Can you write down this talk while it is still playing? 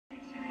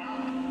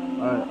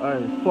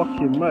I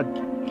fucking mad.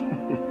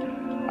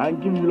 I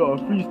ain't giving you a lot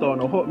of freestyle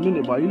in a hot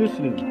minute, but are you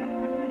listening?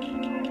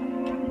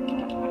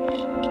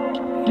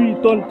 Free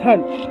Don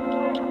Tanch,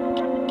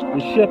 the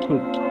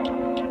shepherd.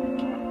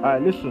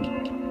 Alright, listen.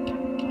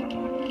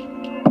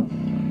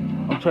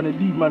 I'm trying to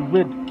leave man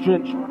red,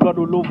 drenched, blood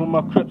all over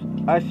my creps.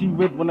 I see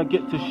red when I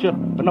get to chef.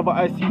 Another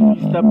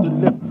IC3 stabbed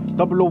and left.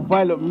 00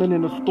 violent men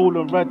in a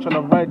stolen ride trying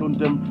to ride on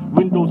them.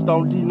 Windows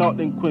down, lean out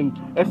then quing.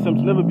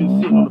 SM's never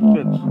been sitting on the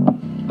fence.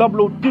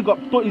 00 dig up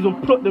dotties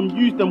and plot them,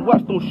 use them,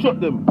 wax don't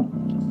shot them.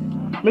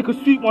 Make a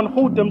sweet one,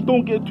 hold them,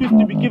 don't get it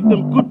twisted, we give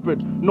them good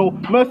bread. No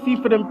mercy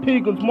for them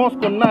pagans, mask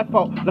on, knife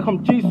out like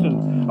I'm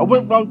Jason. I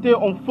went round there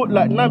on foot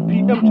like 9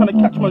 PM trying to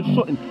catch man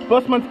shotting.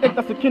 First man's egg,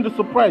 that's a kinder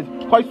surprise.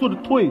 I saw the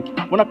toy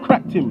when I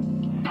cracked him.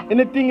 And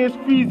the thing is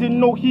freezing,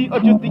 no heat, or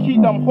just the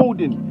heat that I'm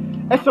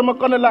holding. SM are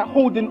gonna like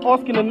holding,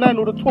 asking the 9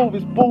 or the 12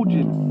 is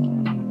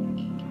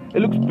bulging.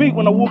 It looks big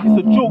when I walk,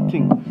 it's a joke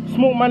thing.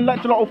 Smoke man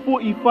like gelato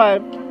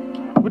 45.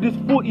 With this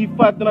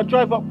 45, then I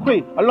drive up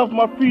quick. I love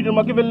my freedom,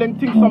 I give a length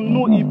thing some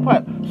naughty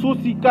pipe.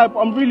 Saucy guy, but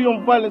I'm really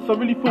on violence. I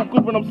really feel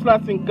good when I'm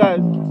slicing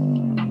guys.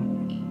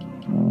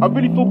 I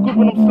really feel good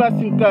when I'm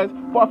slicing guys.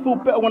 But I feel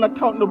better when I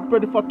count the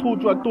bread. If I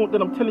told you I don't,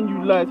 then I'm telling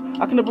you lies.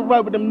 I can never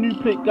ride with them new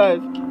plate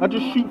guys. I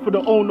just shoot for the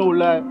oh no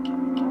lie.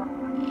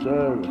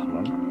 Serious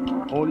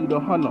man, only the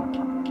hunter.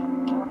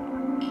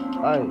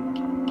 Aye.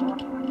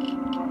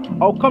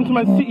 I'll come to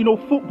Man City, no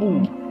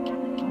football.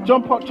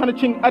 Jump out trying to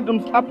ching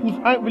Adam's apples.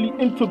 I ain't really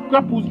into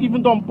grapples.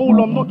 Even though I'm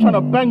bowler, I'm not trying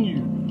to bang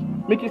you.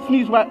 Make it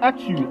sneeze right at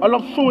you. I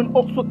love showing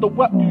off what the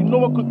whack do. No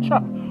one could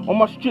trap on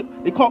my strip.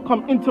 They can't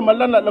come into my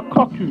land like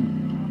Lukaku.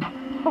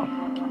 Huh.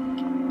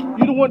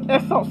 You don't want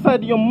S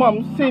outside of your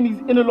mum saying he's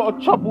in a lot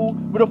of trouble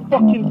with a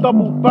fucking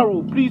double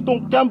barrel. Please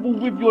don't gamble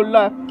with your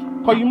life,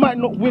 cause you might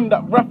not win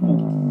that raffle.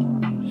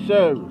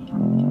 Serious.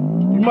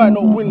 You might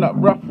not win that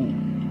raffle,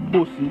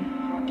 pussy.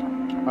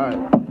 Alright.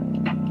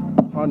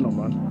 I know,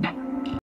 man.